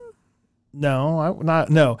No,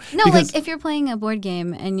 like if you're playing a board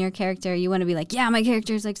game and your character, you want to be like, yeah, my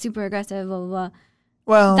character is like super aggressive, blah, blah, blah.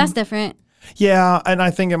 Well, that's different. Yeah, and I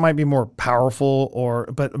think it might be more powerful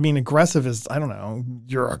but I mean, aggressive is, I don't know,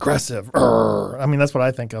 you're aggressive. I mean, that's what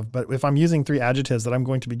I think of. But if I'm using 3 adjectives that I'm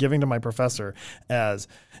going to be giving to my professor as,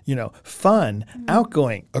 fun,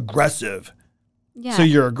 outgoing, aggressive. Yeah. So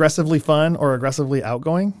you're aggressively fun or aggressively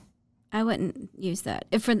outgoing? I wouldn't use that.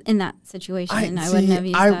 If in that situation, I wouldn't have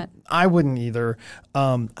used that. I wouldn't either.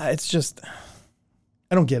 It's just,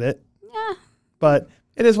 I don't get it. Yeah. But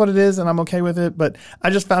it is what it is, and I'm okay with it. But I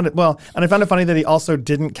just found it, and I found it funny that he also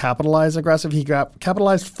didn't capitalize aggressive. He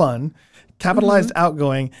capitalized fun, capitalized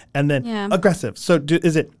outgoing, and then aggressive. So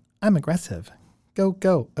is it, I'm aggressive,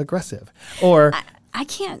 go, aggressive? Or I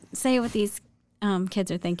can't say what these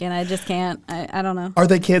kids are thinking. I just can't. I don't know. Are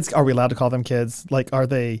they kids? Are we allowed to call them kids? Like, are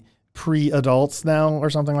they pre-adults now or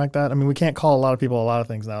something like that? I mean, we can't call a lot of people a lot of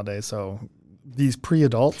things nowadays, so these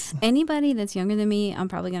pre-adults? Anybody that's younger than me, I'm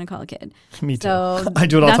probably going to call a kid. Me too. So I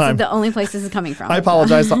do it all the time. That's the only place this is coming from. I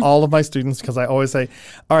apologize to all of my students because I always say,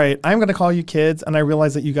 all right, I'm going to call you kids, and I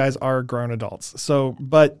realize that you guys are grown adults. So,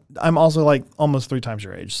 but I'm also like almost 3 times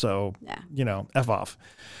your age. So, F off.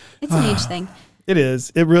 It's an age thing. It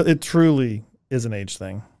is. It truly is an age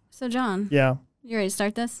thing. So, John. Yeah. You ready to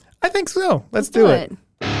start this? I think so. Let's do it.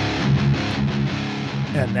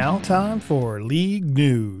 And now time for league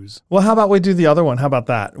news. Well, how about we do the other one? How about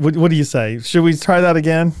that? What do you say? Should we try that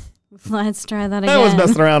again? Let's try that again. I was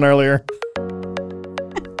messing around earlier.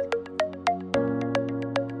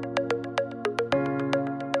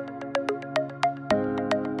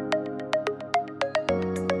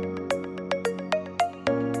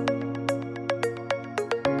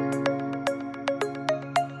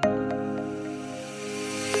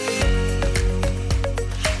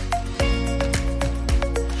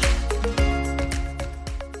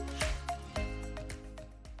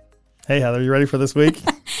 Hey, Heather, you ready for this week?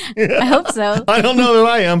 I hope so. I don't know that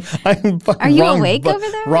I am. I'm fucking Are you awake over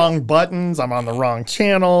there? Wrong buttons. I'm on the wrong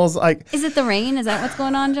channels. Is it the rain? Is that what's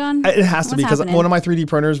going on, John? It has to be because one of my 3D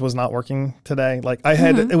printers was not working today. Like I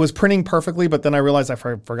had, it was printing perfectly, but then I realized I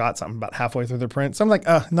forgot something about halfway through the print. So I'm like,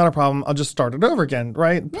 not a problem. I'll just start it over again,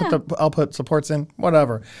 right? Yeah. I'll put supports in,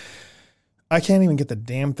 whatever. I can't even get the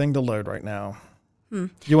damn thing to load right now. You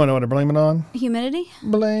want to know what to blame it on? Humidity?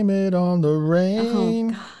 Blame it on the rain. Oh,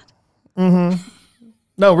 God. Mm-hmm.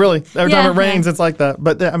 No, really. Every time it rains, it's like that.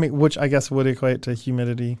 But I mean, which I guess would equate to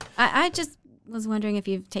humidity. I just was wondering if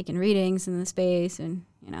you've taken readings in the space and,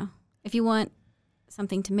 if you want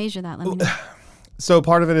something to measure that, let me know. So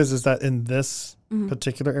part of it is that in this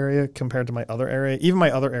particular area compared to my other area, even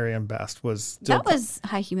my other area in Best was still... That was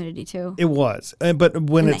high humidity too. It was. But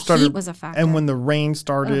when it started... heat was a factor. And when the rain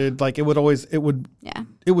started, like it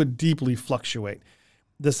would deeply fluctuate.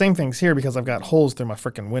 The same thing's here because I've got holes through my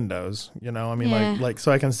freaking windows, I mean, like,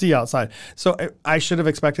 so I can see outside. So I should have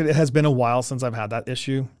expected, it has been a while since I've had that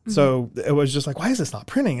issue. So it was just like, why is this not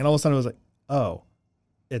printing? And all of a sudden it was like, oh,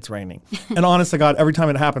 it's raining. And honest to God, every time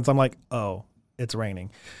it happens, I'm like, oh, it's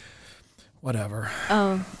raining. Whatever.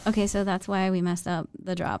 Oh, okay. So that's why we messed up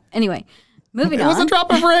the drop. Anyway, moving on. It was a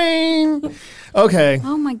drop of rain. Okay.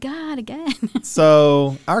 Oh my God, again.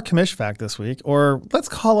 So our Commish fact this week, or let's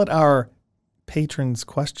call it our patron's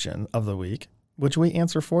question of the week, which we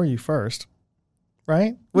answer for you first,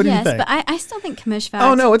 right? What do you think? Yes, but I still think Commish fact.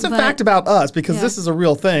 Oh, no, it's a fact about us because this is a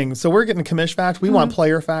real thing. So we're getting Commish fact. We want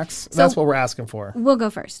player facts. That's what we're asking for. We'll go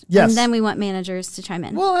first. Yes. And then we want managers to chime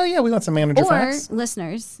in. Well, yeah, we want some manager facts. Or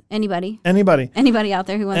listeners, anybody out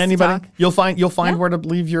there who wants to talk. You'll find where to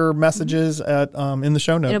leave your messages at in the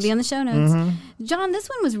show notes. It'll be on the show notes. John, this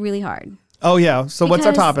one was really hard. Oh, yeah. So what's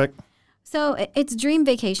our topic? So it's dream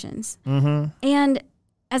vacations. And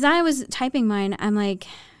as I was typing mine, I'm like,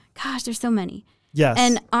 gosh, there's so many. Yes.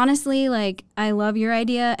 And honestly, like, I love your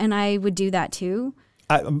idea, and I would do that too.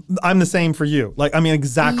 I'm the same for you. Like, I mean,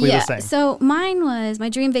 exactly the same. So mine was my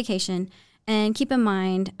dream vacation. And keep in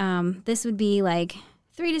mind, this would be like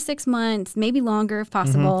 3 to 6 months, maybe longer if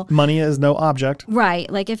possible. Money is no object. Right.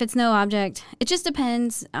 Like, if it's no object, it just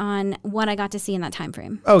depends on what I got to see in that time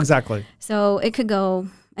frame. Oh, exactly. So it could go...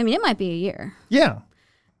 I mean, it might be a year. Yeah.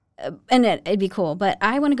 And it'd be cool. But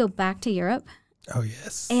I want to go back to Europe. Oh,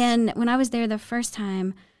 yes. And when I was there the first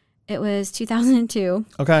time, it was 2002.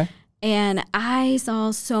 Okay. And I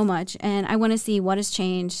saw so much. And I want to see what has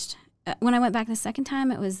changed. When I went back the second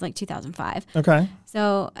time, it was like 2005. Okay.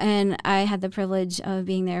 So, and I had the privilege of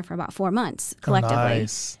being there for about 4 months collectively. Oh,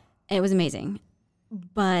 nice. It was amazing.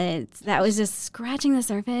 But that was just scratching the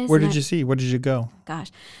surface. Where did you see? Where did you go?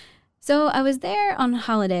 Gosh. So I was there on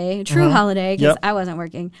holiday, true holiday, because I wasn't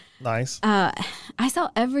working. Nice. I saw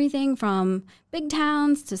everything from big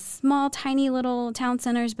towns to small, tiny little town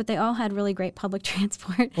centers, but they all had really great public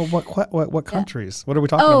transport. Well, what countries? What are we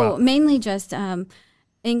talking about? Oh, mainly just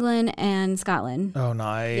England and Scotland. Oh,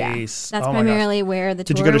 nice. Yeah, that's primarily where the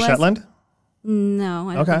tour was. Did you go to Shetland? No,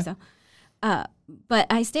 I don't think so. But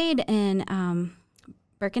I stayed in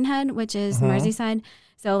Birkenhead, which is Merseyside.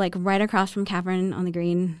 So, like, right across from Cavern on the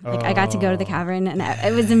Green. Like, I got to go to the Cavern, and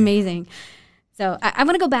it was amazing. So, I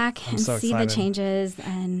want to go back and see the changes.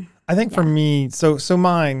 And I think for me, so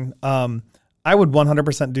mine, I would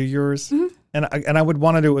 100% do yours. And I would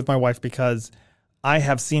want to do it with my wife because I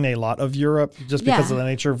have seen a lot of Europe just because of the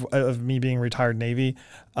nature of me being retired Navy.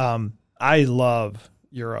 I love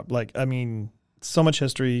Europe. Like, I mean, so much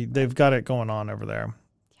history. They've got it going on over there.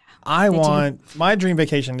 My dream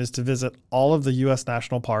vacation is to visit all of the U.S.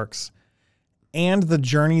 national parks and the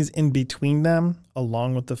journeys in between them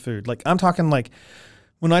along with the food. Like, I'm talking like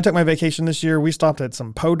when I took my vacation this year, we stopped at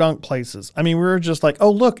some podunk places. I mean, we were just like,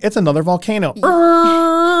 oh, look, it's another volcano.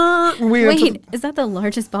 Wait, is that the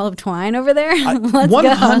largest ball of twine over there?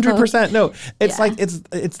 100%. No, it's like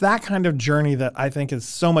it's that kind of journey that I think is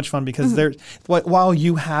so much fun because while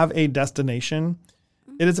you have a destination,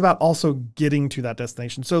 it is about also getting to that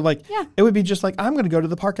destination. So, like, it would be just like, I'm going to go to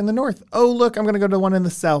the park in the north. Oh, look, I'm going to go to the one in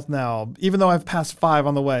the south now, even though I've passed 5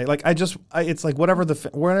 on the way. Like, it's like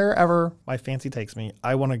wherever my fancy takes me,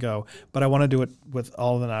 I want to go. But I want to do it with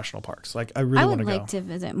all of the national parks. Like, I really want to go. I would like to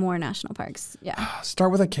visit more national parks. Yeah.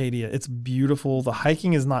 Start with Acadia. It's beautiful. The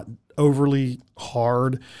hiking is not overly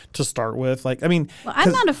hard to start with. Like, I mean. Well,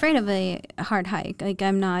 I'm not afraid of a hard hike. Like,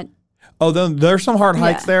 I'm not. Oh, there's some hard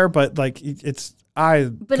hikes there, but, like, it's.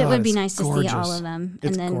 But it would be nice to see all of them.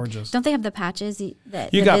 It's gorgeous. Don't they have the patches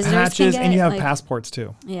that you got patches and you have passports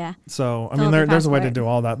too? Yeah. So I mean, there's a way to do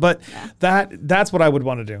all that. But that's what I would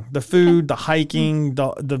want to do: the food, the hiking,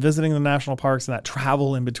 the visiting the national parks, and that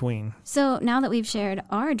travel in between. So now that we've shared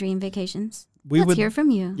our dream vacations, let's hear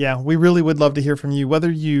from you. Yeah, we really would love to hear from you.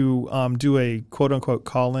 Whether you do a quote unquote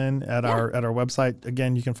call in at our website.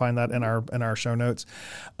 Again, you can find that in our show notes,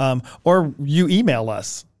 or you email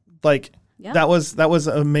us like. Yep. That was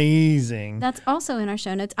amazing. That's also in our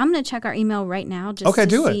show notes. I'm going to check our email right now just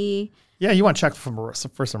to see. Yeah, you want to check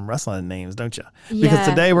for some wrestling names, don't you? Because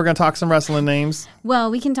today we're going to talk some wrestling names. Well,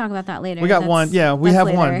 we can talk about that later. We got one. Yeah, we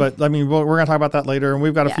have one. But, I mean, we're going to talk about that later. And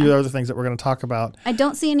we've got a few other things that we're going to talk about. I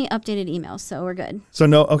don't see any updated emails, so we're good.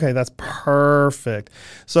 So, okay, that's perfect.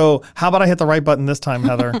 So, how about I hit the right button this time,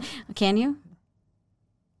 Heather? Can you?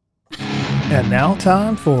 And now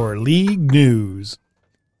time for League News.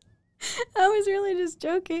 I was really just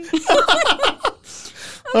joking.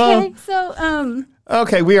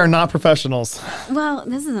 Okay, we are not professionals. Well,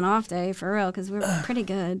 this is an off day for real because we're pretty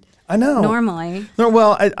good. I know. Normally. No,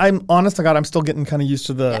 well, I'm honest to God, I'm still getting kind of used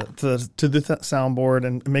to the soundboard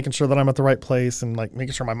and making sure that I'm at the right place and like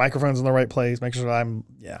making sure my microphone's in the right place, making sure that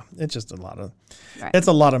it's just it's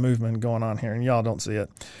a lot of movement going on here and y'all don't see it.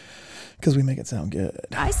 Because we make it sound good.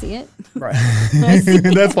 I see it. Right.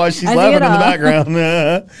 That's why she's laughing in the background.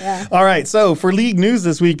 All right. So for League News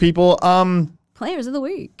this week, people. Players of the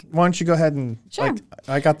week. Why don't you go ahead and. Sure.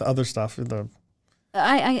 I got the other stuff.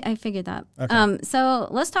 I figured that. Okay. So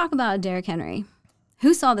let's talk about Derrick Henry.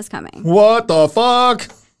 Who saw this coming? What the fuck?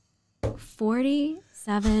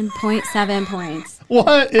 47.7 points.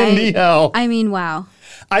 What in the hell? I mean, wow.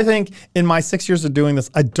 I think in my 6 years of doing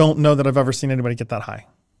this, I don't know that I've ever seen anybody get that high.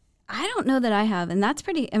 I don't know that I have, and that's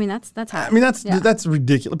pretty. I mean, that's high. I mean, that's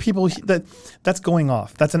ridiculous. People that's going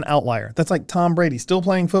off. That's an outlier. That's like Tom Brady still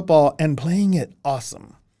playing football and playing it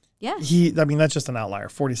awesome. Yeah. That's just an outlier.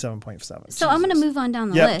 47.7. So I'm going to move on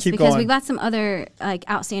down the list because we've got some other like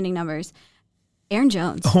outstanding numbers. Aaron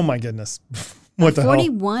Jones. Oh my goodness. What the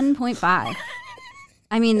 41.5.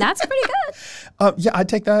 I mean, that's pretty good. Yeah, I'd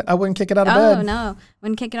take that. I wouldn't kick it out of bed. Oh no,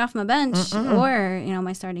 wouldn't kick it off my bench or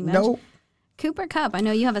my starting bench. Nope. Cooper Cup. I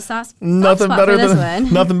know you have a soft spot nothing better for this than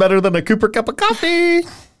one. Nothing better than a Cooper cup of coffee.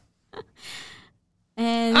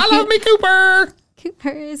 And I love me Cooper. Cooper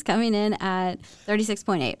is coming in at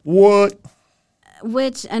 36.8. What?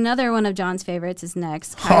 Which another one of John's favorites is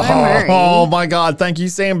next. Kyler Murray. Oh my God! Thank you,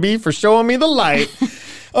 Sam B, for showing me the light.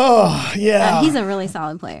 Oh yeah, he's a really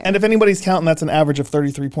solid player. And if anybody's counting, that's an average of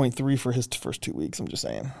 33.3 for his first 2 weeks. I'm just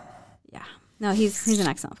saying. Yeah. No, he's an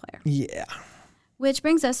excellent player. Yeah. Which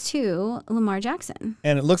brings us to Lamar Jackson.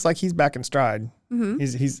 And it looks like he's back in stride.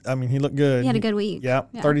 Mm-hmm. I mean, he looked good. He had a good week. Yeah,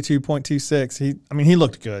 32.26. He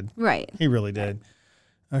looked good. Right. He really did.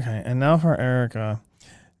 Okay, and now for Erica.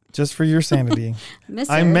 Just for your sanity.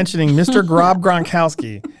 I'm mentioning Mr. Grob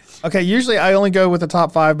Gronkowski. Okay, usually I only go with the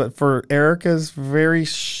top 5, but for Erica's very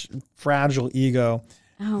fragile ego,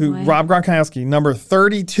 Rob Gronkowski, number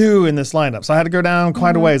 32 in this lineup. So I had to go down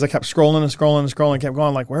quite a ways. I kept scrolling and scrolling and scrolling, kept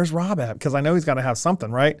going like, where's Rob at? Because I know he's got to have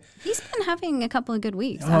something, right? He's been having a couple of good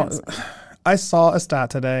weeks. I saw a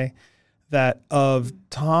stat today that of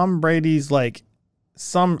Tom Brady's like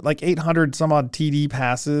 800 some odd TD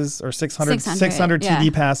passes or 600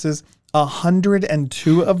 TD passes,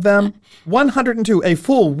 102 of them, 102, a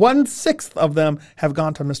full 1/6 of them have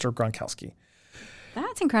gone to Mr. Gronkowski.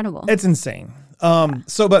 That's incredible. It's insane.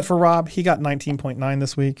 But for Rob, he got 19.9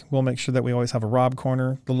 this week. We'll make sure that we always have a Rob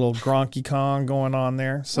corner, the little Gronky Kong going on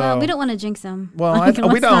there. So well, we don't want to jinx him. Well, we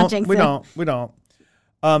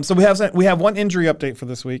don't. So we have one injury update for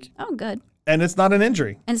this week. Oh, good. And it's not an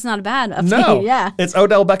injury. And it's not a bad update. No. Yeah. It's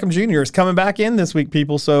Odell Beckham Jr. is coming back in this week,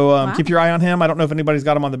 people. So keep your eye on him. I don't know if anybody's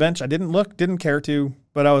got him on the bench. I didn't care to,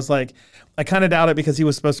 but I was like, I kind of doubt it because he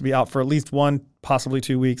was supposed to be out for at least 1, possibly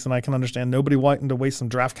 2 weeks. And I can understand nobody wanting to waste some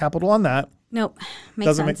draft capital on that. Nope.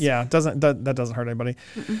 Makes sense. That doesn't hurt anybody.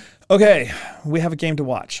 Mm-mm. Okay. We have a game to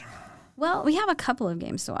watch. Well, we have a couple of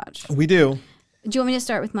games to watch. We do. Do you want me to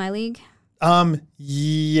start with my league?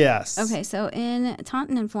 Yes. Okay. So in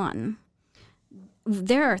Taunton and Flaunton,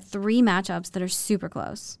 there are 3 matchups that are super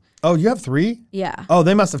close. Oh, you have 3? Yeah. Oh,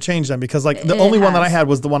 they must have changed them because the only one that I had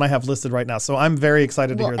was the one I have listed right now. So I'm very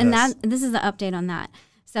excited to hear this. And this is the update on that.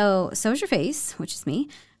 So's Your Face, which is me,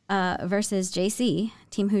 versus JC,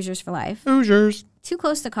 Team Hoosiers for Life. Hoosiers. Too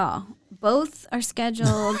close to call. Both are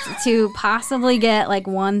scheduled to possibly get like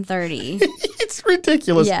 130. It's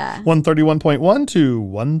ridiculous. Yeah. 131.1 to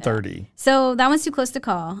 130. Yeah. So that one's too close to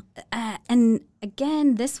call. And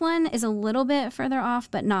again, this one is a little bit further off,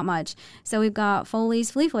 but not much. So we've got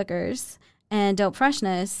Foley's Flea Flickers and Dope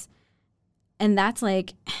Freshness. And that's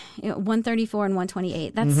like 134 and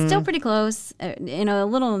 128. That's still pretty close, a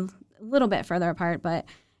little bit further apart, but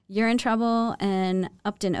You're in Trouble and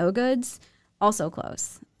Upton O-Goods, also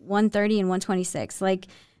close. 130 and 126. Like,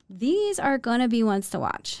 these are going to be ones to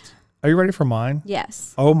watch. Are you ready for mine?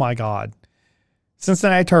 Yes. Oh, my God.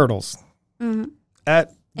 Cincinnati Turtles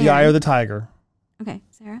at the Eye of the Tiger. Okay,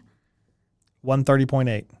 Sarah?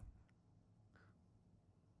 130.8.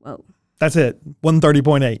 Whoa. That's it.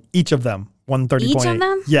 130.8. Each of them. 130.8. Each of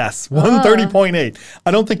them? Yes. 130.8.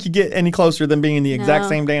 I don't think you get any closer than being the exact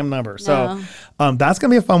same damn number. So that's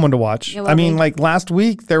going to be a fun one to watch. I mean, like last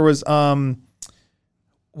week there was, it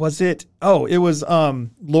was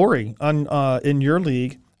Lori on in your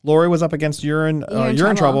league. Lori was up against You're in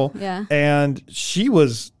Trouble. Yeah. And she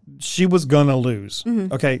was going to lose.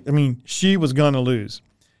 Mm-hmm. Okay. I mean, she was going to lose.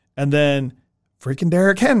 And then freaking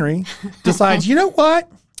Derrick Henry decides, you know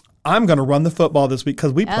what? I'm going to run the football this week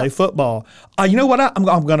because we play football. You know what? I'm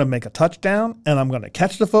going to make a touchdown and I'm going to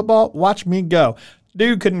catch the football. Watch me go.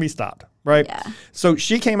 Dude couldn't be stopped, right? Yeah. So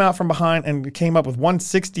she came out from behind and came up with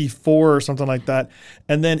 164 or something like that.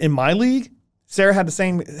 And then in my league, Sarah had the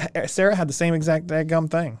same exact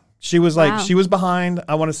daggum thing. She was like, she was behind.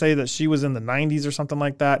 I want to say that she was in the 90s or something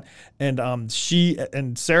like that. And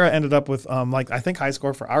Sarah ended up with I think high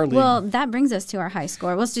score for our league. Well, that brings us to our high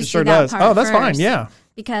score. Let's just do that part. Oh, that's fine. Yeah.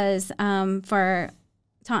 Because for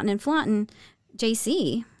Taunton and Flaunton,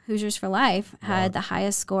 JC, Hoosiers for Life, had the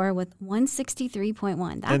highest score with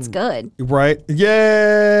 163.1. That's good. Right. Yay.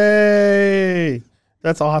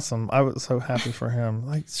 That's awesome. I was so happy for him.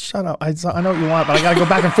 Like, shut up. I know what you want, but I got to go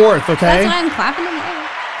back and forth, okay? That's why I'm clapping in the air.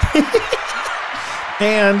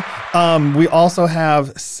 And we also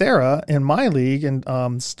have Sarah in my league and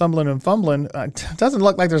Stumbling and Fumbling. It doesn't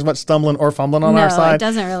look like there's much stumbling or fumbling on our side. No, it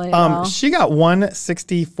doesn't really at all. She got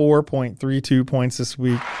 164.32 points this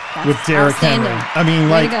week with Derrick Henry. I mean,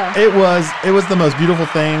 it was the most beautiful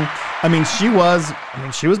thing. I mean, she was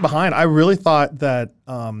behind. I really thought that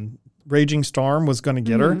Raging Storm was going to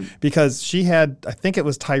get her because she had, I think it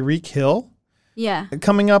was Tyreek Hill. Yeah.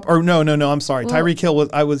 Coming up, or no, I'm sorry. Well, Tyreek Hill was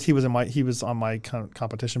on my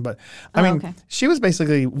competition, but I mean, she was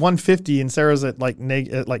basically 150 and Sarah's at like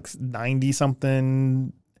 90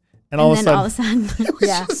 something. And all of a sudden it was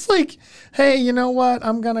just like, hey, you know what?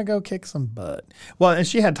 I'm going to go kick some butt. Well, and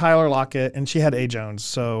she had Tyler Lockett and she had A. Jones.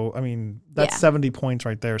 So, I mean, that's 70 points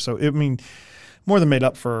right there. So, I mean, more than made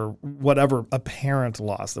up for whatever apparent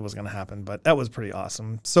loss that was going to happen, but that was pretty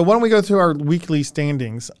awesome. So why don't we go through our weekly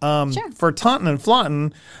standings? Sure. For Taunton and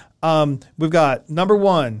Flaunton, we've got number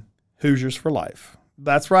 1, Hoosiers for Life.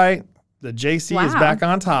 That's right. The JC is back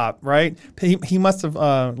on top, right? He must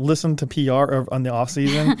have listened to PR on the off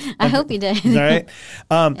season. I hope he did. Right.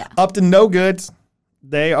 Upton No Goods,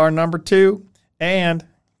 they are number 2, and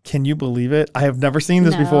can you believe it? I have never seen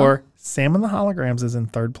this before. Sam and the Holograms is in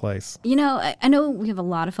third place. You know, I know we have a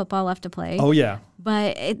lot of football left to play. Oh, yeah.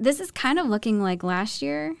 But this is kind of looking like last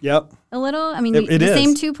year. Yep. A little. I mean, the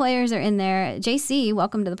same two players are in there. JC,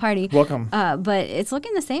 welcome to the party. Welcome. But it's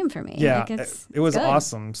looking the same for me. Yeah, like it was good.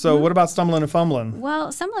 Awesome. So what about Stumbling and Fumbling?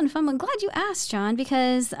 Well, Stumbling and Fumbling, glad you asked, John,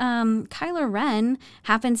 because Kyler Wren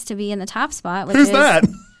happens to be in the top spot. Who's that?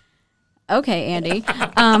 Okay, Andy.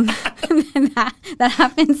 That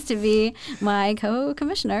happens to be my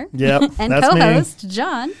co-commissioner and co-host, me.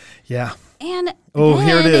 John. Yeah. And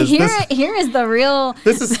here it is. Here is the real.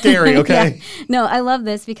 This is scary. Okay. Yeah. No, I love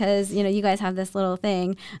this because you guys have this little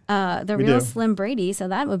thing. The real Slim Brady. So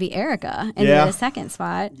that would be Erica in the second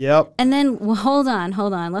spot. Yep. And then hold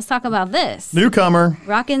on. Let's talk about this newcomer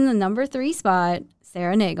rocking the number 3 spot.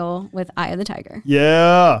 Sarah Nagel with Eye of the Tiger.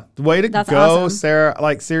 Yeah. Way to That's go, awesome. Sarah.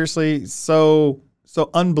 Like, seriously, so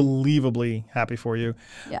unbelievably happy for you.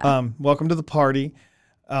 Yeah. Welcome to the party.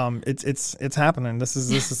 It's happening. This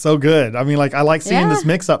is so good. I mean, like, I like seeing this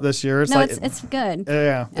mix up this year. It's good.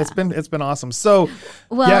 Yeah. It's been awesome. So,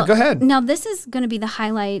 go ahead. Now, this is going to be the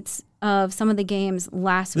highlights of some of the games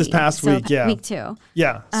this past week, week 2.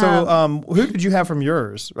 Yeah. So, who did you have from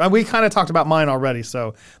yours? We kind of talked about mine already,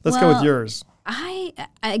 so let's go with yours. I'm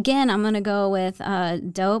going to go with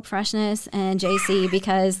Dope, Freshness, and JC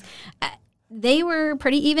because they were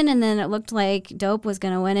pretty even, and then it looked like Dope was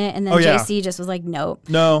going to win it, and then JC just was like, nope.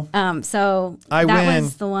 No. So that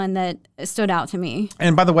was the one that stood out to me.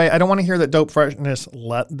 And by the way, I don't want to hear that Dope Freshness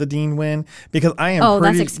let the Dean win because I am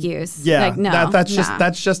that's excuse. Yeah. Like, no.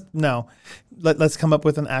 That's just no. Let's come up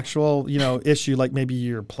with an actual, issue, like maybe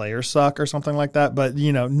your players suck or something like that. But,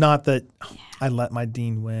 not that I let my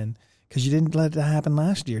Dean win. Because you didn't let that happen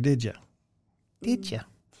last year, did you? Did you?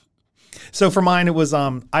 So for mine, it was Eye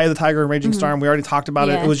of the Tiger and Raging Storm. We already talked about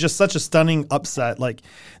it. It was just such a stunning upset. Like,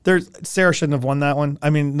 Sarah shouldn't have won that one. I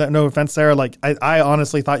mean, no offense, Sarah. Like, I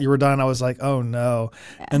honestly thought you were done. I was like, oh no.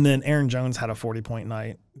 Yeah. And then Aaron Jones had a 40-point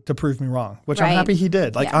night to prove me wrong, which I'm happy he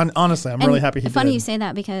did. Like, honestly, I'm really happy he did. Funny you say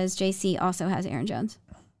that because JC also has Aaron Jones.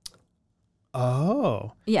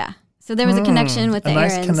 Oh. Yeah. So there was a connection with the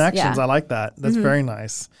nice Aarons. Connections. I like that. That's very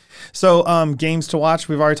nice. So games to watch,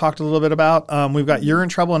 we've already talked a little bit about. We've got You're in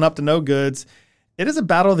Trouble and Up to No Goods. It is a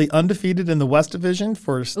battle of the undefeated in the West Division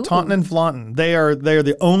for Taunton and Flaunton. They are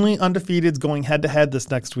the only undefeateds going head-to-head this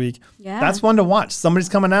next week. Yeah. That's one to watch. Somebody's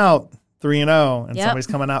coming out 3-0, and somebody's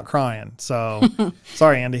coming out crying. So,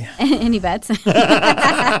 sorry, Andy. Any bets? Who?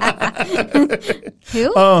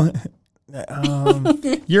 Oh,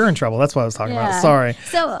 You're in Trouble. That's what I was talking about. Sorry.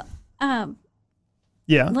 So,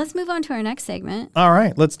 let's move on to our next segment. All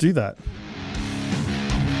right, let's do that.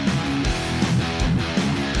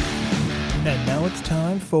 And now it's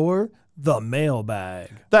time for the mailbag.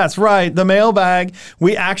 That's right, the mailbag.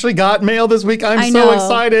 We actually got mail this week. I'm so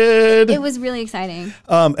excited. It was really exciting.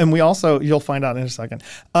 And we also, you'll find out in a second.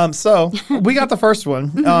 So we got the first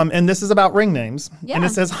one, and this is about ring names. Yeah. And it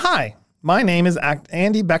says, "Hi, my name is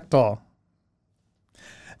Andy Bechtel.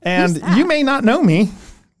 And you may not know me,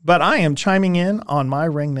 but I am chiming in on my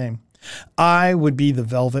ring name. I would be the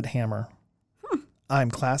Velvet Hammer. I'm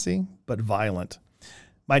classy, but violent.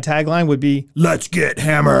 My tagline would be, let's get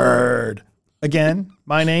hammered. Again,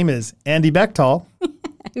 my name is Andy Bechtel."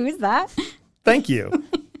 Who is that? Thank you.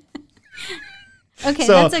 Okay,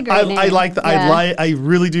 so that's a great name. I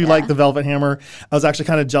really do like the Velvet Hammer. I was actually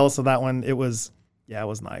kind of jealous of that one. It was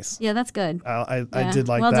nice. Yeah, that's good. I did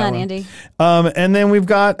like that one. Well done, Andy. Andy. And then we've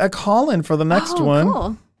got a call-in for the next one.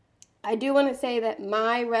 Cool. I do want to say that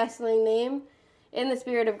my wrestling name, in the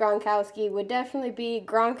spirit of Gronkowski, would definitely be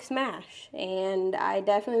Gronk Smash. And I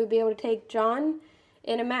definitely would be able to take John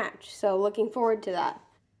in a match. So looking forward to that.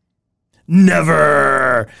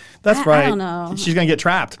 Never. That's right. I don't know. She's going to get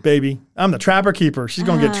trapped, baby. I'm the trapper keeper. She's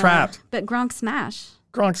going to get trapped. But Gronk Smash.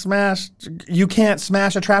 Gronk Smash. You can't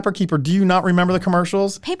smash a trapper keeper. Do you not remember the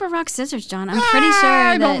commercials? Paper, rock, scissors, John. I'm pretty sure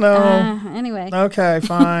I don't know. Anyway. Okay,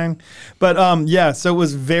 fine. But so it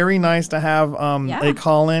was very nice to have a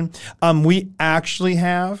call in. We actually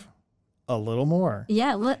have a little more.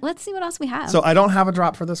 Yeah, let's see what else we have. So I don't have a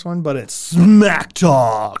drop for this one, but it's Smack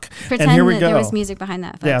Talk. Pretend and here we that go. There was music behind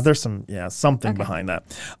that. Folks. Yeah, there's something behind that.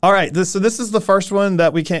 All right, this is the first one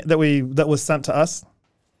that was sent to us.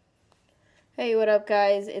 Hey, what up,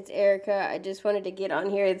 guys? It's Erica. I just wanted to get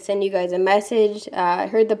on here and send you guys a message. I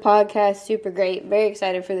heard the podcast, super great. Very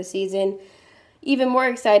excited for the season. Even more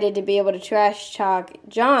excited to be able to trash talk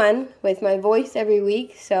John with my voice every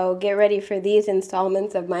week. So get ready for these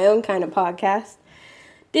installments of my own kind of podcast.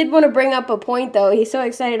 Did want to bring up a point, though. He's so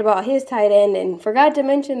excited about his tight end and forgot to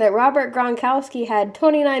mention that Robert Gronkowski had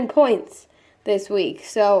 29 points this week.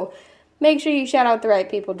 So make sure you shout out the right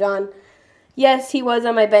people, John. Yes, he was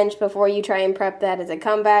on my bench before. You try and prep that as a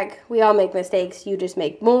comeback. We all make mistakes. You just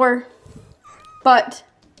make more. But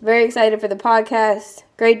very excited for the podcast.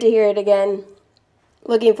 Great to hear it again.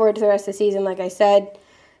 Looking forward to the rest of the season, like I said.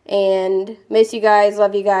 And miss you guys.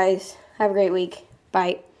 Love you guys. Have a great week.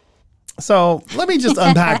 Bye. So let me just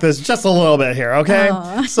unpack this just a little bit here, okay?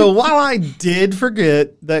 Oh. So while I did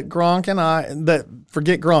forget Gronk,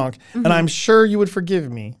 and I'm sure you would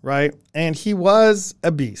forgive me, right? And he was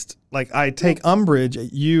a beast. Like, I take umbrage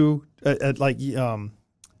at you, at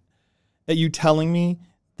you telling me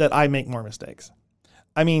that I make more mistakes.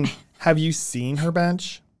 I mean, have you seen her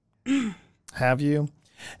bench? Have you?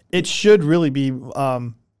 It should really be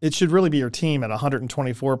your team at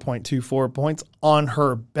 124.24 points on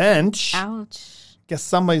her bench. Ouch. Guess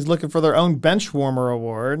somebody's looking for their own bench warmer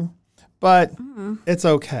award, but it's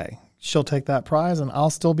okay. She'll take that prize, and I'll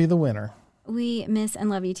still be the winner. We miss and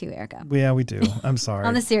love you too, Erica. Yeah, we do. I'm sorry.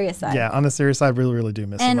 On the serious side. Yeah, on the serious side, really, really do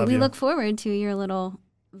miss and love you. And we look forward to your little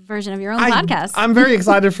version of your own podcast. I'm very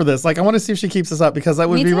excited for this. Like, I want to see if she keeps this up, because that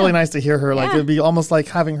would be really nice to hear her. Like, it'd be almost like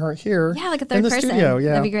having her here. Yeah, like a third person. Studio. Yeah,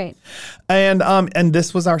 that'd be great. And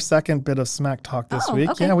this was our second bit of smack talk this week.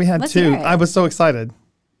 Okay. Yeah, we had two. I was so excited.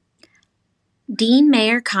 Dean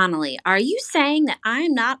Mayor Connolly, are you saying that I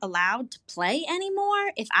am not allowed to play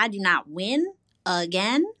anymore if I do not win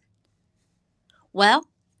again? Well,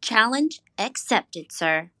 challenge accepted,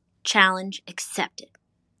 sir. Challenge accepted.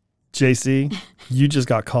 JC, you just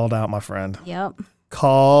got called out, my friend. Yep.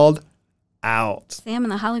 Called out. Sam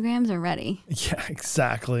and the holograms are ready. Yeah,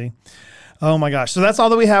 exactly. Oh my gosh. So that's all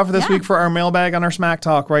that we have for this week for our mailbag on our Smack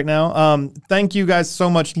Talk right now. Thank you guys so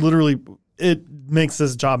much. Literally, it makes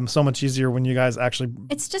this job so much easier when you guys actually...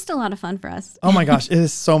 It's just a lot of fun for us. Oh my gosh. It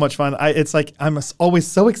is so much fun. It's like, I'm always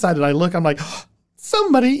so excited. I look, I'm like, oh,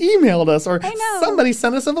 somebody emailed us, or somebody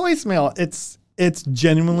sent us a voicemail. It's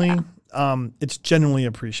genuinely... it's genuinely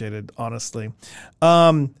appreciated, honestly.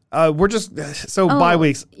 We're just, bye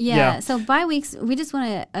weeks. Yeah. So bye weeks, we just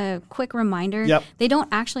want a quick reminder. Yep. They don't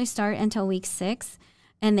actually start until week 6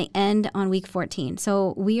 and they end on week 14.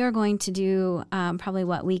 So we are going to do probably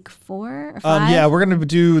week 4 or 5? Yeah, we're going to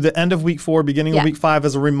do the end of week 4, beginning of week 5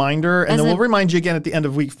 as a reminder. And then we'll remind you again at the end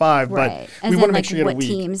of week 5. Right. But we want to make sure you get a week.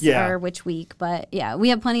 What teams are which week. But yeah, we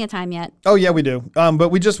have plenty of time yet. Oh, yeah, we do. But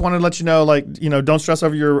we just want to let you know, don't stress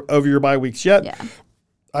over your bye weeks yet. Yeah.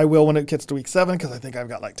 I will when it gets to week 7, because I think I've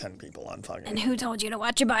got 10 people on fucking. And who told you to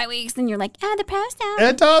watch your bye weeks? And you're like, they're passed out.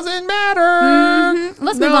 It doesn't matter. Mm-hmm.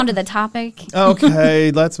 Let's move on to the topic.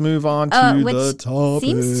 Okay, let's move on to the topic.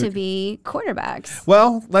 Seems to be quarterbacks.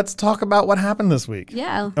 Well, let's talk about what happened this week.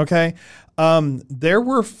 Yeah. Okay. There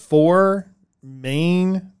were 4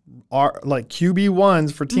 main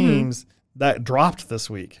QB1s for teams that dropped this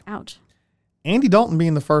week. Ouch. Andy Dalton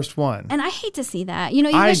being the first one. And I hate to see that. You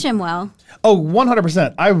wish him well. Oh,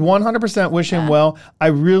 100%. I 100% wish him well. I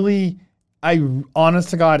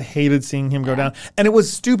honest to God, hated seeing him go down. And it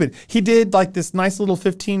was stupid. He did this nice little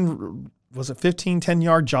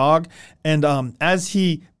 10-yard jog. And as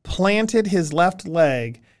he planted his left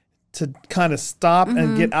leg to kind of stop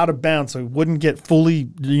and get out of bounds so he wouldn't get fully,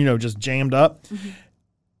 just jammed up,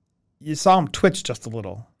 you saw him twitch just a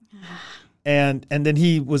little. And then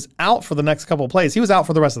he was out for the next couple of plays. He was out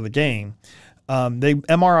for the rest of the game. They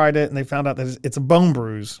MRI'd it, and they found out that it's a bone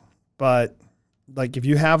bruise. But, if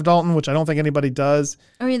you have Dalton, which I don't think anybody does.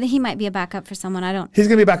 Or he might be a backup for someone. He's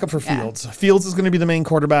going to be a backup for Fields. Fields is going to be the main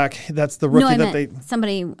quarterback. That's the rookie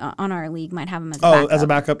somebody on our league might have him as a backup. Oh, as a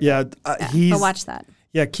backup, yeah. But watch that.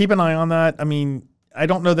 Yeah, keep an eye on that. I mean, I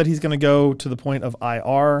don't know that he's going to go to the point of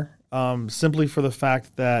IR, simply for the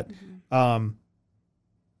fact that...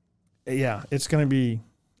 yeah, it's going to be,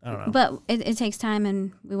 I don't know. But it takes time,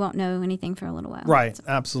 and we won't know anything for a little while. Right,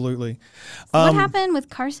 absolutely. So what happened with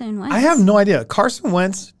Carson Wentz? I have no idea. Carson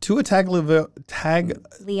Wentz, Tua Tagovailoa.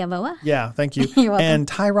 Yeah, thank you. You're welcome. And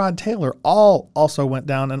Tyrod Taylor also went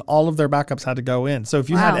down, and all of their backups had to go in. So if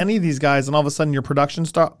you had any of these guys, and all of a sudden your production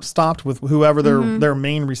stopped with whoever their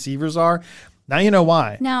main receivers are, now you know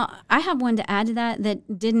why. Now, I have one to add to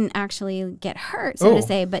that didn't actually get hurt, so to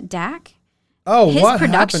say, but Dak. His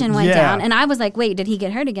production went down, and I was like, "Wait, did he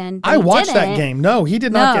get hurt again?" But I watched that game. No, he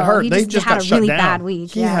did not get hurt. They just had got a really shut down. bad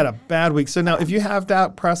week. He had a bad week. So now, if you have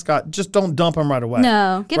Dak Prescott, just don't dump him right away.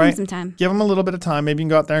 No, give him some time. Give him a little bit of time. Maybe you can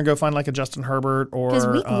go out there and go find a Justin Herbert or because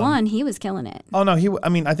week 1 he was killing it. Oh no,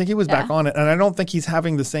 I think he was back on it, and I don't think he's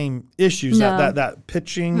having the same issues that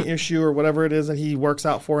pitching issue or whatever it is that he works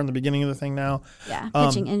out for in the beginning of the thing now. Yeah,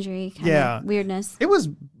 pitching injury. Kind of weirdness. It was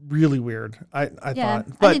really weird. I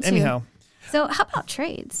thought, but anyhow. So how about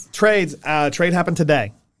trades? Trade happened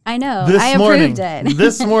today. I know. I approved it.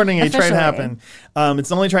 This morning, a trade happened. It's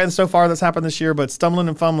the only trade so far that's happened this year, but stumbling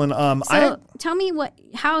and fumbling. Tell me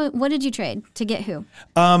what did you trade to get who?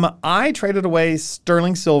 I traded away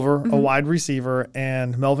Sterling Silver, a wide receiver,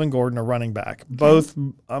 and Melvin Gordon, a running back. Okay. Both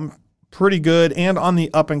pretty good and on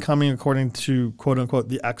the up and coming, according to quote unquote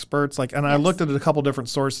the experts. I looked at a couple different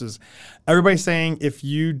sources. Everybody's saying if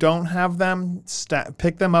you don't have them,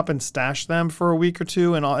 pick them up and stash them for a week or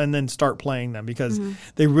two, and then start playing them because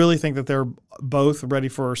they really think that they're both ready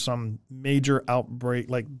for some major outbreak,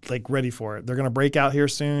 like ready for it. They're going to break out here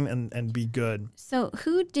soon and be good. So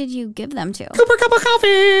who did you give them to? Cooper Cup of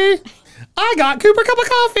Coffee. I got Cooper Cup of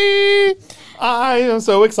Coffee. I am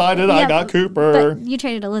so excited. I got Cooper. But you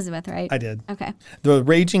traded Elizabeth, right? I did. Okay. The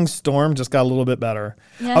Raging Storm just got a little bit better.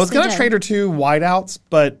 Yes, I was going to trade her 2 wideouts,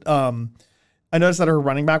 but I noticed that her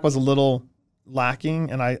running back was a little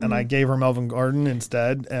lacking, and I gave her Melvin Gordon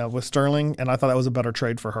instead with Sterling, and I thought that was a better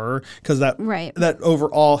trade for her because that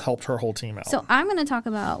overall helped her whole team out. So I'm going to talk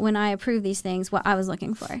about when I approve these things, what I was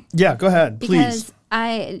looking for. Yeah, go ahead, please.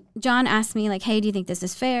 Because John asked me hey, do you think this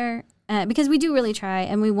is fair? Because we do really try,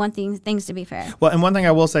 and we want things to be fair. Well, and one thing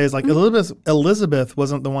I will say is Elizabeth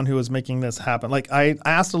wasn't the one who was making this happen. I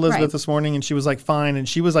asked Elizabeth this morning, and she was fine, and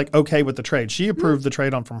she was okay with the trade. She approved the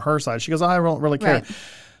trade from her side. She goes, I don't really care. Right.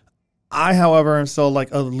 I, however, am still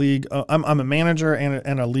a league. I'm a manager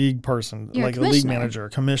and a league person, You're a league manager,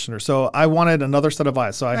 commissioner. So I wanted another set of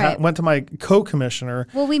eyes. So I went to my co-commissioner.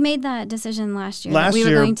 Well, we made that decision last year. We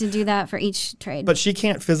were going to do that for each trade. But she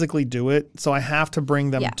can't physically do it, so I have to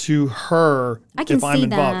bring them to her if I'm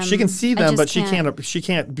involved. Them. She can see them, but she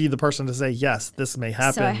can't be the person to say yes, this may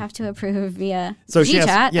happen. So I have to approve via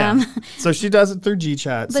GChat. So she does it through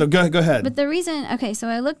GChat. So go ahead. But the reason, so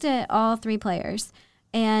I looked at all 3 players.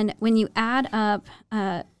 And when you add up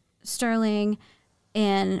Sterling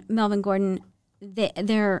and Melvin Gordon,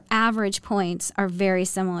 their average points are very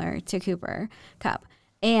similar to Cooper Kupp.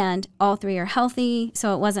 And all 3 are healthy,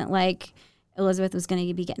 so it wasn't like Elizabeth was going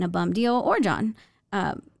to be getting a bum deal or John.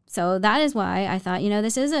 So that is why I thought,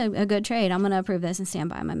 this is a good trade. I'm going to approve this and stand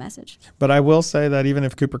by my message. But I will say that even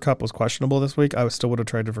if Cooper Kupp was questionable this week, I still would have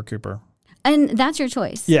traded for Cooper. And that's your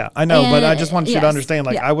choice. Yeah, I know, but I just want you to understand,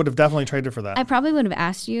 I would have definitely traded for that. I probably would have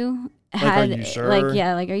asked you. Are you sure? are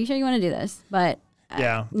you sure you want to do this? But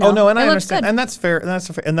yeah. No, and I understand, and that's fair. And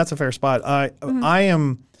that's a fair spot. I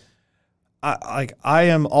am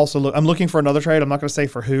also I'm looking for another trade. I'm not going to say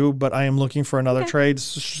for who, but I am looking for another trade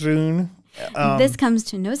soon. This comes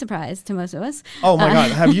to no surprise to most of us. Oh my God,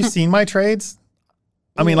 have you seen my trades?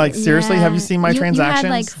 I mean, seriously, have you seen my transactions?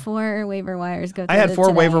 You had 4 waiver wires go through. I had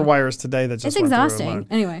 4 waiver wires today that just It's exhausting.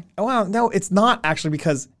 Anyway. Well, no, it's not actually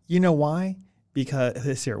because, you know why? Because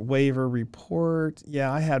this here, waiver report.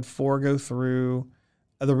 Yeah, I had 4 go through.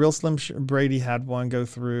 The real Slim Brady had 1 go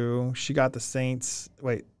through. She got the Saints.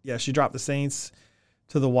 She dropped the Saints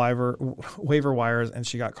to the waiver wires, and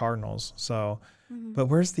she got Cardinals. So, but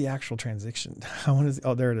where's the actual transaction?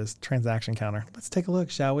 There it is, transaction counter. Let's take a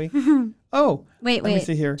look, shall we? Oh, wait. Let me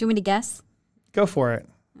see here. Do you want me to guess? Go for it.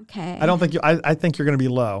 Okay. I don't think I think you're going to be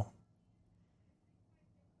low.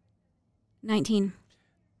 19.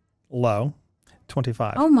 Low.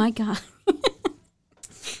 25. Oh my God.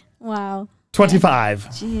 Wow. 25.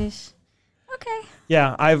 Jeez. Okay.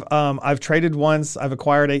 Yeah, I've traded once. I've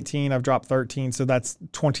acquired 18. I've dropped 13. So that's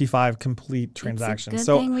 25 complete transactions. It's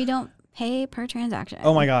a good thing we don't pay per transaction.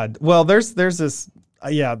 Oh my God. Well, there's this.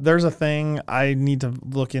 There's a thing I need to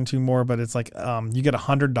look into more, but it's you get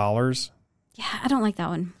 $100. Yeah, I don't like that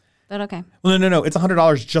one, but okay. Well, no. It's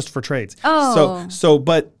 $100 just for trades. Oh.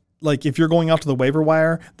 But if you're going out to the waiver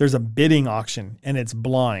wire, there's a bidding auction and it's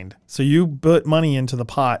blind. So you put money into the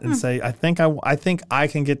pot and say, I think I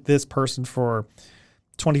can get this person for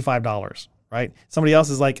 $25. Right? Somebody else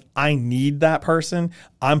is I need that person.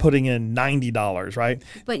 I'm putting in $90, right?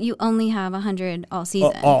 But you only have 100 all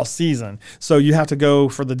season. All season. So you have to go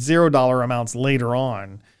for the $0 amounts later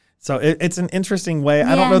on. So it's an interesting way.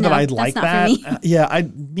 I don't know that I'd like that.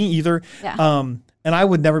 Me either. Yeah. And I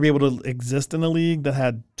would never be able to exist in a league that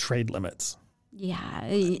had trade limits. Yeah.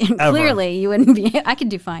 Clearly you wouldn't be. I could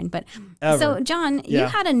do fine. But Ever. So John, you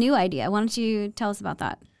had a new idea. Why don't you tell us about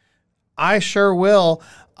that? I sure will.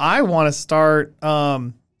 I want to start. I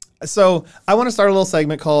want to start a little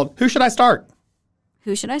segment called "Who Should I Start?"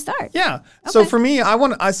 Who should I start? Yeah. Okay. So for me, I'm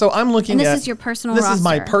looking at. And this is your personal roster. This is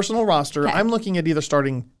my personal roster. Okay. I'm looking at either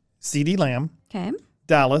starting CeeDee Lamb. Okay.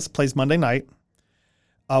 Dallas plays Monday night.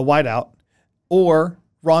 Wideout, or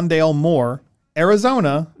Rondale Moore.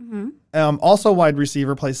 Arizona, also wide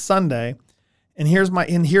receiver, plays Sunday. And here's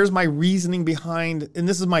my reasoning behind, and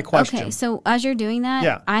this is my question. Okay, so as you're doing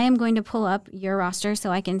that, I am going to pull up your roster so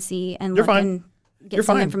I can see and look and get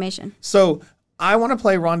some information. So I want to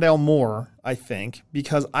play Rondale more, I think,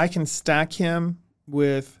 because I can stack him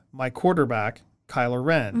with my quarterback, Kyler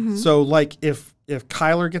Wren. Mm-hmm. So like if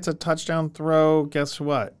Kyler gets a touchdown throw, guess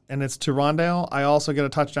what? And it's to Rondale, I also get a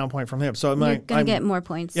touchdown point from him. So you're going to get more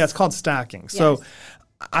points. Yeah, it's called stacking. Yes. So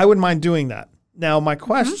I wouldn't mind doing that. Now my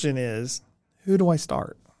question is, who do I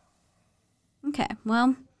start? Okay,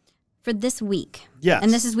 well, for this week. Yes.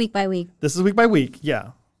 And this is week by week. This is week by week,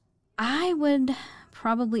 yeah. I would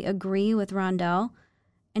probably agree with Rondale,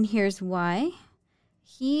 and here's why.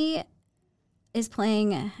 He is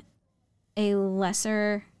playing a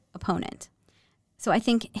lesser opponent. So I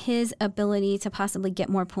think his ability to possibly get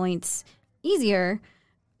more points easier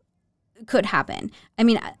could happen. I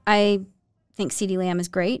mean, I think CeeDee Lamb is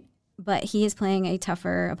great, but he is playing a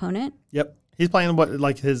tougher opponent. Yep. He's playing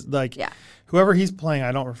whoever he's playing,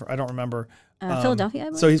 I don't remember. Philadelphia, I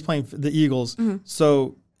believe. So he's playing the Eagles. Mm-hmm.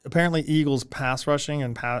 So apparently Eagles pass rushing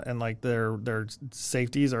and like their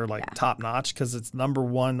safeties are like top notch because it's number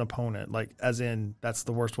one opponent, like as in that's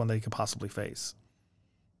the worst one they could possibly face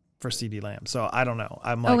for CeeDee Lamb. So I don't know.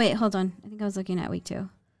 I'm like, oh wait, hold on. I think I was looking at week 2.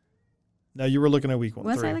 No, you were looking at week 1.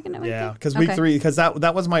 Was I looking at week 2? Yeah, because week 3, because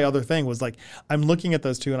that was my other thing was like I'm looking at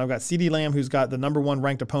those two, and I've got CeeDee Lamb who's got the number 1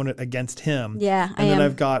 ranked opponent against him. Yeah, and then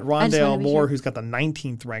I've got Rondale Moore who's got the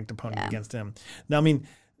 19th ranked opponent against him. Now, I mean,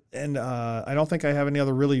 and I don't think I have any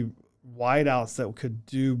other really wideouts that could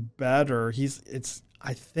do better.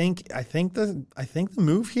 I think the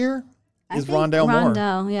move here is Rondale Moore.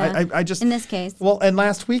 Rondale, yeah. I just in this case. Well, and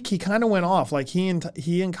last week he kind of went off. Like he and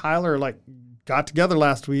Kyler like got together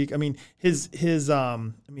last week. I mean, his is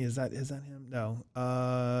that him? No.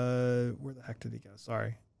 Where the heck did he go?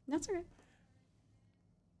 Sorry. That's all right.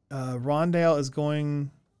 Rondale is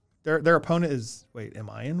going. Their opponent is. Wait, am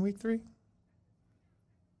I in week 3?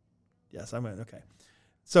 Yes, I'm in. Okay.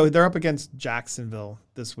 So they're up against Jacksonville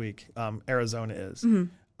this week. Arizona is.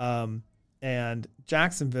 Mm-hmm. And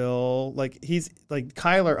Jacksonville, like he's like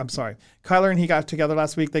Kyler and he got together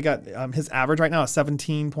last week. They got his average right now is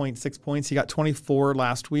 17.6 points. He got 24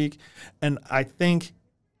 last week. And I think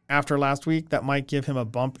after last week, that might give him a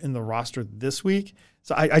bump in the roster this week.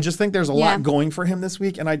 So I just think there's a lot going for him this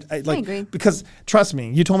week. And I agree. Because trust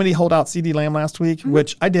me, you told me to hold out CeeDee Lamb last week, mm-hmm.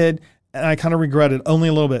 which I did. And I kind of regret it only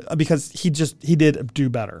a little bit because he did do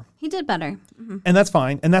better. He did better. Mm-hmm. And that's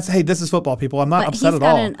fine. And hey, this is football, people. I'm not upset at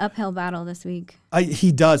all. He's got an uphill battle this week.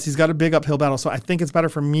 He does. He's got a big uphill battle. So I think it's better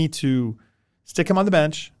for me to stick him on the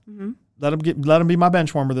bench, mm-hmm. let him be my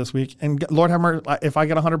bench warmer this week. And Lord have mercy, if I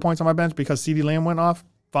get 100 points on my bench because CeeDee Lamb went off,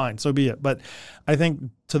 fine, so be it. But I think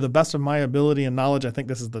to the best of my ability and knowledge, I think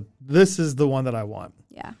this is the one that I want.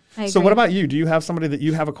 Yeah. I agree. So what about you? Do you have somebody that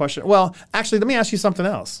you have a question? Well, actually, let me ask you something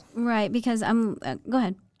else. Right, because I'm go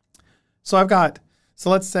ahead. So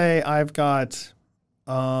let's say I've got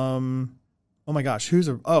oh my gosh,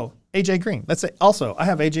 AJ Green. Let's say also I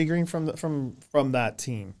have AJ Green from that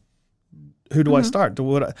team. Who do I start?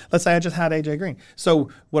 Let's say I just had AJ Green. So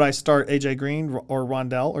would I start AJ Green or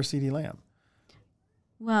Rondale or CeeDee Lamb?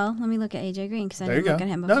 Well, let me look at AJ Green because I didn't look at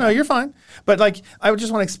him before. No, you're fine. But like, I would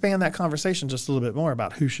just want to expand that conversation just a little bit more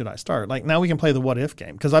about who should I start. Like now we can play the what if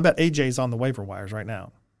game because I bet AJ's on the waiver wires right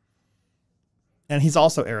now, and he's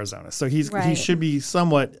also Arizona, so he should be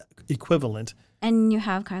somewhat equivalent. And you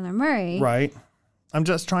have Kyler Murray, right? I'm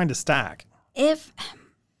just trying to stack.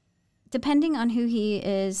 Depending on who he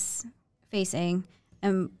is facing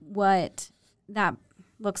and what that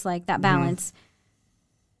looks like, that balance. Mm-hmm.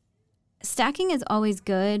 Stacking is always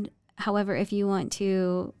good. However, if you want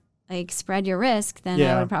to like spread your risk, then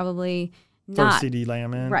I would probably not throw CeeDee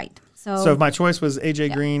Lamb in. Right. So if my choice was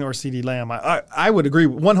AJ Green or CeeDee Lamb, I would agree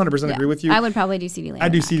 100% agree with you. I would probably do CeeDee Lamb. I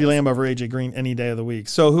do CeeDee Lamb over AJ Green any day of the week.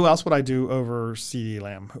 So who else would I do over CeeDee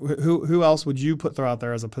Lamb? Who else would you throw out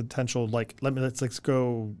there as a potential like let's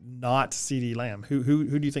go not CeeDee Lamb?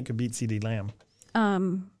 Who do you think could beat CeeDee Lamb?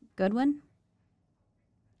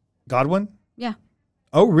 Godwin. Yeah.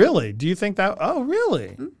 Oh, really? Do you think that? Oh, really?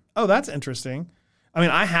 Mm-hmm. Oh, that's interesting. I mean,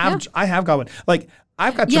 I have Godwin. Like,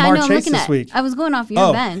 I've got Jamar Chase this week. I was going off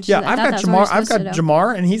your bench. Yeah, I've got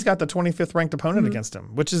Jamar, and he's got the 25th ranked opponent against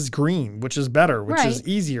him, which is Green, which is better, which is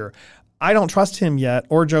easier. I don't trust him yet,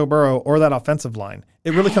 or Joe Burrow, or that offensive line.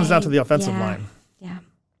 It really comes down to the offensive line. Yeah,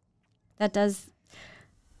 that does.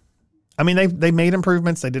 I mean, they made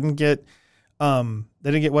improvements. They didn't get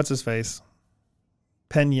what's his face.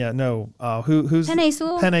 Penny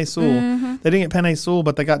Sewell. Penny Sewell. Mm-hmm. They didn't get Penny Sewell,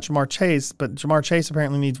 but they got Jamar Chase. But Jamar Chase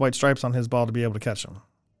apparently needs white stripes on his ball to be able to catch him.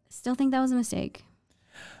 Still think that was a mistake.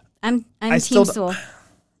 I'm Team Sewell.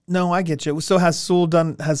 No, I get you. So has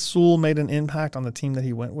Sewell made an impact on the team that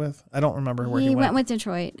he went with? I don't remember where he went. He went with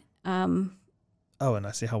Detroit. And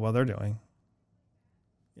I see how well they're doing.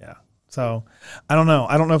 Yeah. So I don't know.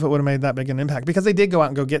 I don't know if it would have made that big an impact because they did go out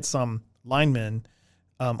and go get some linemen,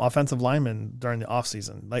 offensive linemen during the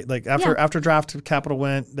offseason. Like after draft capital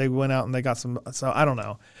they went out and they got some. So I don't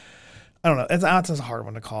know. It's a hard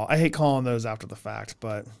one to call. I hate calling those after the fact,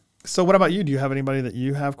 but. So what about you? Do you have anybody that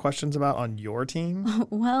you have questions about on your team?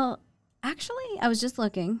 Well, actually, I was just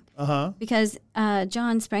looking. Because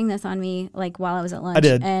John sprang this on me like while I was at lunch. I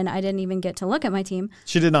did. And I didn't even get to look at my team.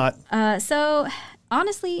 She did not. So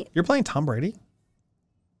honestly. You're playing Tom Brady?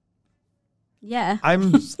 Yeah. I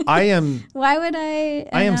am. Why would I?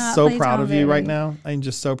 I am so proud of you right now. I'm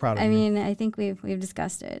just so proud of you. I mean, I think we've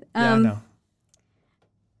discussed it. Yeah, I know.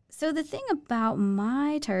 So the thing about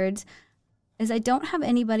my turds is I don't have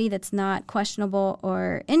anybody that's not questionable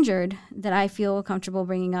or injured that I feel comfortable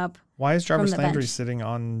bringing up. Why is Jarvis Landry sitting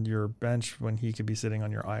on your bench when he could be sitting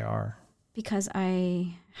on your IR? Because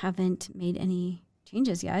I haven't made any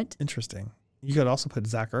changes yet. Interesting. You could also put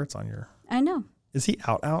Zach Ertz on your... I know. Is he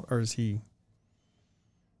out or is he...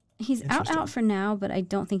 He's out for now, but I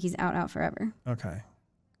don't think he's out forever. Okay.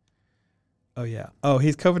 Oh, yeah. Oh,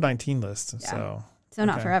 he's COVID-19 list, yeah. So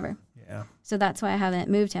not forever. Yeah. So that's why I haven't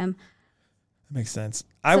moved him. Makes sense.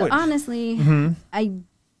 Honestly, I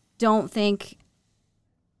don't think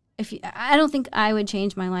I would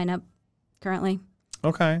change my lineup currently.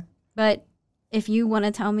 Okay. But if you want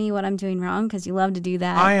to tell me what I'm doing wrong, because you love to do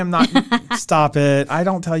that. I am not. Stop it. I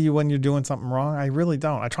don't tell you when you're doing something wrong. I really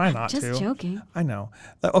don't. I try not to. Just joking. I know.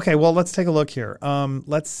 Okay, well, let's take a look here.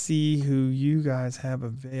 Let's see who you guys have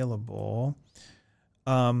available.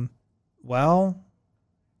 That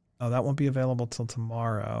won't be available till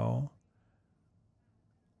tomorrow.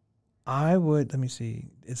 Let me see.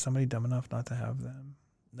 Is somebody dumb enough not to have them?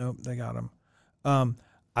 Nope, they got them.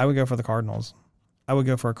 I would go for the Cardinals. I would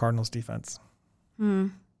go for a Cardinals defense. I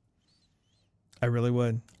really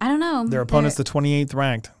would. I don't know. Their opponent's the 28th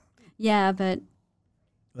ranked. Yeah, but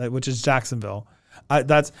which is Jacksonville. I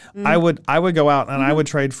would go out and I would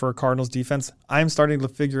trade for Cardinals defense. I'm starting to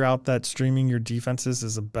figure out that streaming your defenses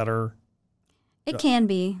is a better. It can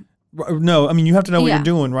be. No, I mean you have to know what you're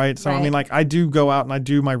doing, right? So right. I mean, like I do go out and I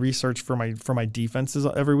do my research for my defenses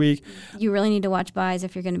every week. You really need to watch buys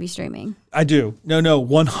if you're going to be streaming. I do. No,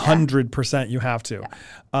 100% you have to.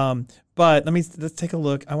 Yeah. But let's take a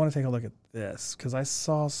look. I want to take a look at this because I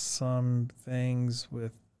saw some things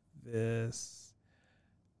with this.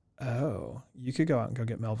 Oh, you could go out and go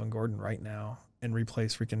get Melvin Gordon right now and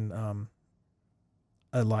replace freaking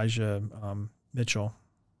Elijah Mitchell.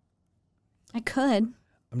 I could.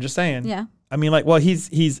 I'm just saying. Yeah. I mean,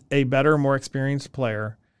 he's a better, more experienced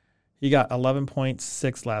player. He got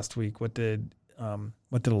 11.6 last week. What did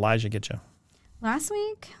Elijah get you? Last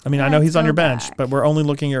week? I mean, I know he's on your bench, but we're only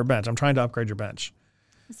looking at your bench. I'm trying to upgrade your bench.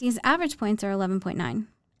 See, his average points are 11.9.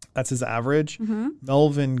 That's his average? Mm-hmm.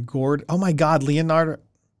 Melvin Gordon. Oh, my God. Leonardo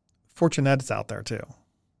Fortunet's out there, too.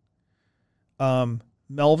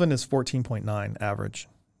 Melvin is 14.9 average.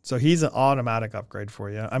 So he's an automatic upgrade for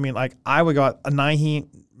you. I mean, like I would go out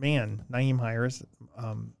Naheem Hires.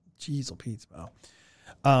 Jeez, Pete's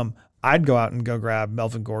wow. I'd go out and go grab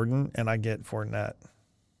Melvin Gordon and I get Fournette.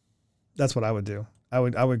 That's what I would do. I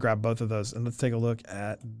would grab both of those. And let's take a look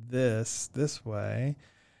at this way.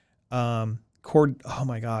 Oh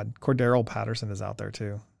my God, Cordero Patterson is out there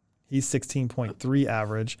too. He's 16.3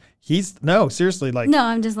 average. Seriously, like. No,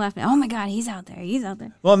 I'm just laughing. Oh my God, he's out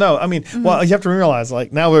there. Well, no, I mean, well, you have to realize,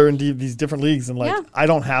 like, now we're in these different leagues, and like, I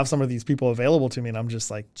don't have some of these people available to me, and I'm just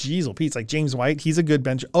like, geez, Pete's like James White. He's a good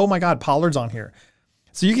bench. Oh my God, Pollard's on here.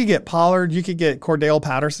 So you could get Pollard, you could get Cordell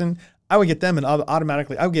Patterson. I would get them, and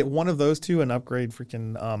automatically, I would get one of those two and upgrade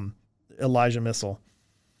freaking Elijah Mitchell.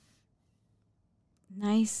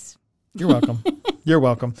 Nice. You're welcome. You're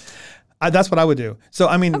welcome. That's what I would do. So,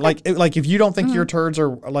 I mean, okay. like if you don't think your turds are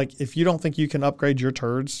like, if you don't think you can upgrade your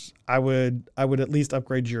turds, I would at least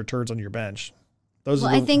upgrade your turds on your bench.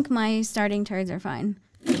 I think my starting turds are fine.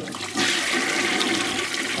 Yeah.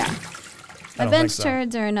 My bench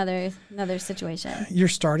turds are another situation. Your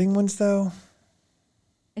starting ones though?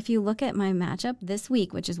 If you look at my matchup this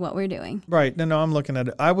week, which is what we're doing. Right. No, I'm looking at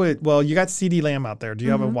it. You got CeeDee Lamb out there. Do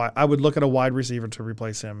you have I would look at a wide receiver to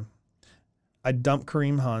replace him. I'd dump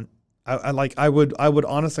Kareem Hunt. I would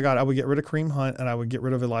honest to God, I would get rid of Kareem Hunt and I would get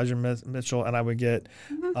rid of Elijah Mitchell and I would get,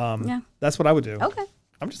 that's what I would do. Okay.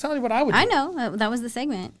 I'm just telling you what I would do. I know that was the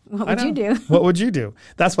segment. What would you do? What would you do?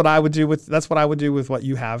 That's what I would do with what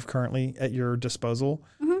you have currently at your disposal.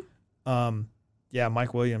 Mm-hmm.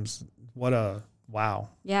 Mike Williams, what a Wow.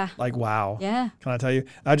 Yeah. Like, wow. Yeah. Can I tell you?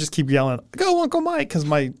 I just keep yelling, go Uncle Mike, because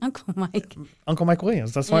my Uncle Mike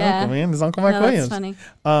Williams. That's my uncle, man. It's Uncle Mike Williams. That's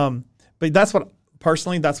funny. But that's what,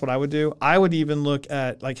 personally, that's what I would do. I would even look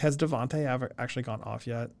at, like, has Devontae ever actually gone off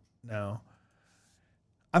yet? No.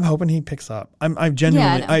 I'm hoping he picks up. I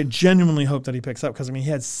genuinely hope that he picks up because, I mean, he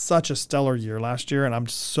had such a stellar year last year, and I'm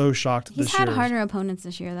so shocked this year. He's had harder opponents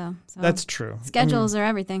this year, though. So that's true. Schedules are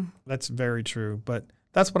everything. That's very true. But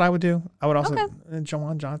that's what I would do. I would also,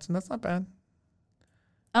 Jawan Johnson, that's not bad.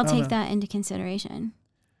 I'll take that into consideration.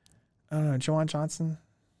 I don't know, Jawan Johnson.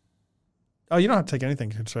 Oh, you don't have to take anything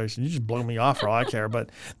into consideration. You just blow me off for all I care.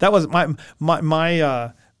 But that was my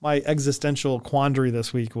existential quandary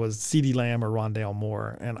this week was CeeDee Lamb or Rondale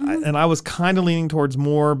Moore. And I was kind of leaning towards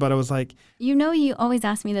Moore, but I was like... You always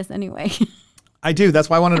ask me this anyway. I do. That's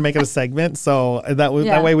why I wanted to make it a segment. So that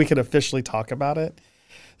way we could officially talk about it.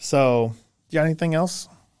 So, you got anything else?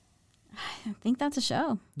 I think that's a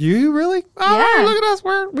show. You really? Oh, yeah. Look at us.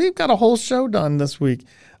 We've got a whole show done this week.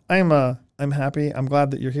 I'm happy. I'm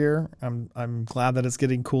glad that you're here. I'm glad that it's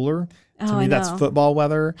getting cooler. To me, that's football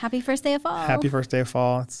weather. Happy first day of fall. Happy first day of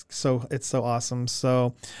fall. It's so awesome.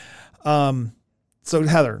 So,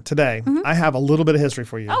 Heather, today I have a little bit of history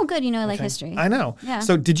for you. Oh, good. I like history. I know. Yeah.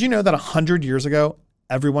 So, did you know that 100 years ago,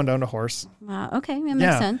 everyone owned a horse? Wow. Okay, that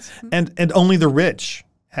makes sense. And only the rich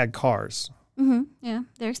had cars. Mm-hmm. Yeah,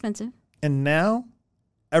 they're expensive. And now,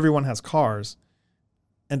 everyone has cars,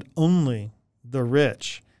 and only the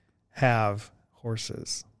rich have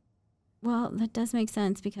horses. Well, that does make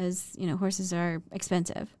sense because, horses are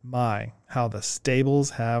expensive. My, how the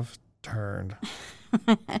stables have turned.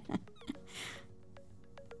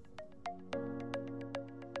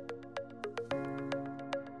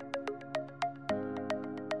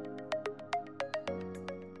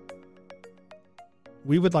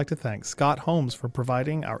 We would like to thank Scott Holmes for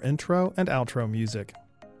providing our intro and outro music.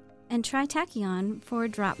 And try Tachyon for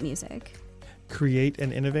drop music. Create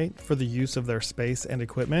and innovate for the use of their space and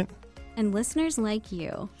equipment. And listeners like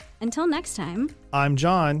you. Until next time. I'm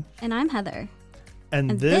John. And I'm Heather.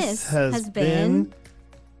 And this has been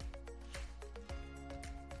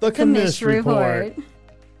the Commish Report.